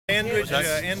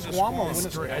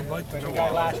I'd like to know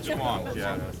why. Swamp,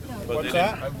 yeah. But What's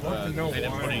that? I'd love to know they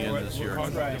didn't why. put any in this year.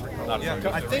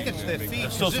 I think it's their feed.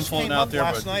 There's still This some floating came out up there,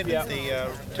 last but night at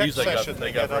the tech these session.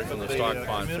 they got right from the stock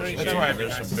pond. That's right.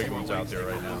 There's some big ones out there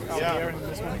right now. Yeah.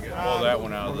 Pull that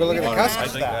one out. We're looking at I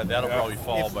customers. think that'll probably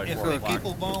fall by If 4 the o'clock.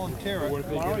 people volunteer it,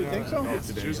 you think so?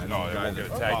 No, they won't get a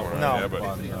tag on No, there,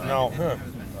 but no.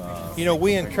 You know,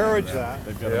 we encourage that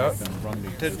yeah.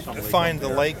 to find the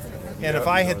lake. And if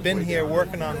I had been here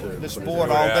working on this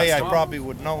board all day, I probably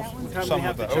would know some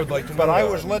of I would like to it. But know I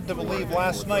that. was led to believe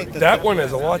last night that, That one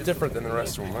is a lot different than the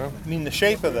rest of them, huh? I mean, the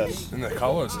shape of this. And the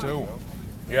colors too.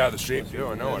 Yeah, the shape too.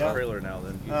 I know it. Trailer now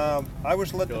then. I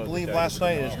was led to believe last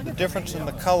night is the difference in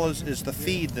the colors is the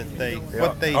feed that they,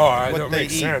 what they, that what they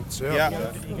makes eat. sense.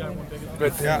 Yeah.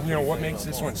 But you know what makes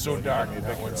this one so dark and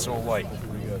that one's so light?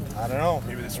 I don't know.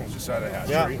 Maybe this one's just out of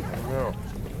hatchery. Yeah. I don't know.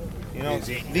 You know, He's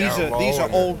eating these down are these low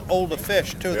are and- older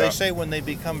fish too. Yeah. They say when they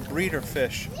become breeder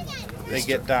fish, they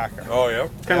get darker. Oh yeah.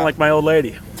 Kind of like my old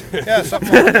lady. Yeah,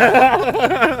 something like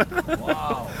that.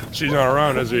 She's not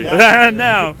around, is she?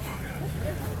 No.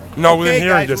 No, within Okay,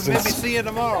 hearing guys, we'll maybe distance. see you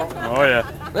tomorrow. Oh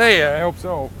yeah. Hey, I hope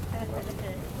so.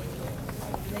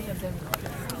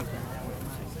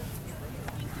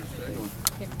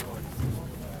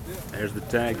 There's the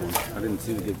tag one. I didn't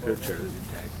see the good picture.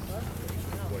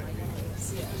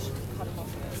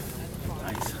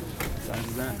 Nice. What size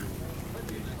is that?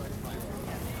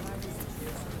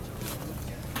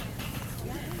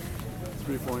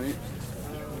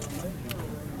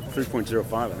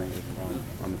 .3.05, I think,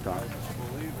 on the top.